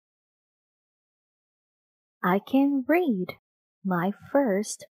I can read. My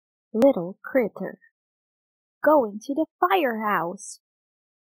first little critter. Going to the firehouse.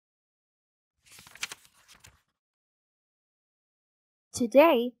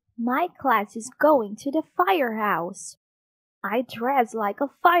 Today, my class is going to the firehouse. I dress like a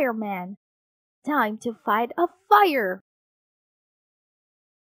fireman. Time to fight a fire.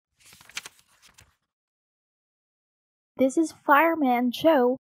 This is Fireman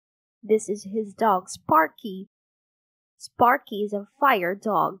Joe. This is his dog Sparky. Sparky is a fire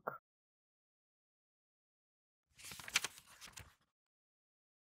dog.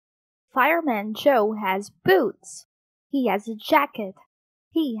 Fireman Joe has boots. He has a jacket.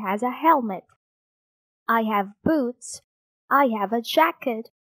 He has a helmet. I have boots. I have a jacket.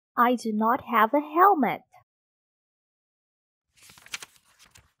 I do not have a helmet.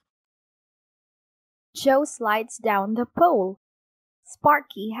 Joe slides down the pole.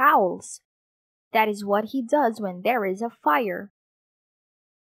 Sparky howls. That is what he does when there is a fire.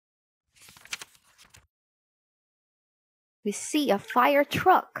 We see a fire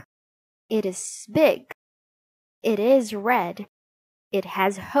truck. It is big. It is red. It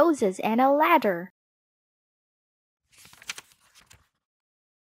has hoses and a ladder.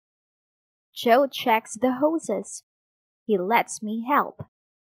 Joe checks the hoses. He lets me help.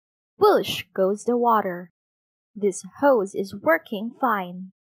 Whoosh goes the water. This hose is working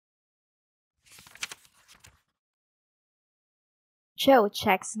fine. Joe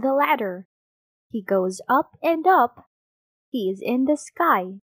checks the ladder. He goes up and up. He is in the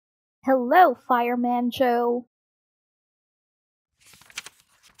sky. Hello, Fireman Joe.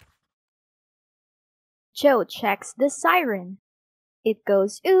 Joe checks the siren. It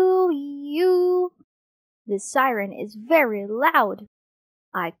goes ooh-ee-oo. The siren is very loud.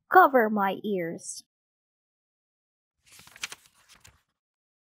 I cover my ears.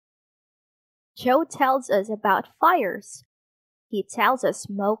 Joe tells us about fires. He tells us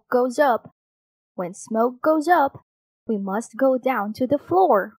smoke goes up. When smoke goes up, we must go down to the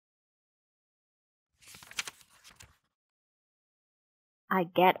floor. I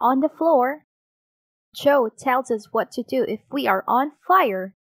get on the floor. Joe tells us what to do if we are on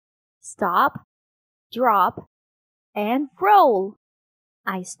fire. Stop, drop, and roll.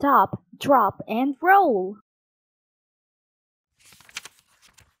 I stop, drop, and roll.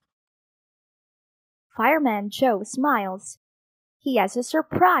 Fireman Joe smiles. He has a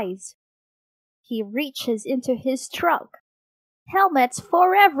surprise. He reaches into his truck. Helmets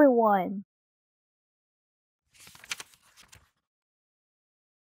for everyone!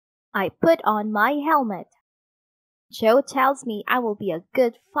 I put on my helmet. Joe tells me I will be a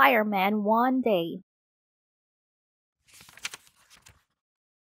good fireman one day.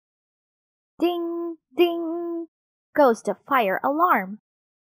 Ding, ding, goes the fire alarm.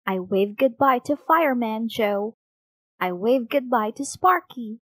 I wave goodbye to Fireman Joe. I wave goodbye to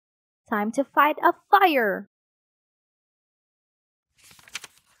Sparky. Time to fight a fire.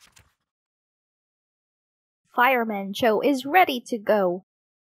 Fireman Joe is ready to go.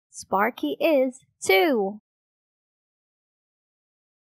 Sparky is too.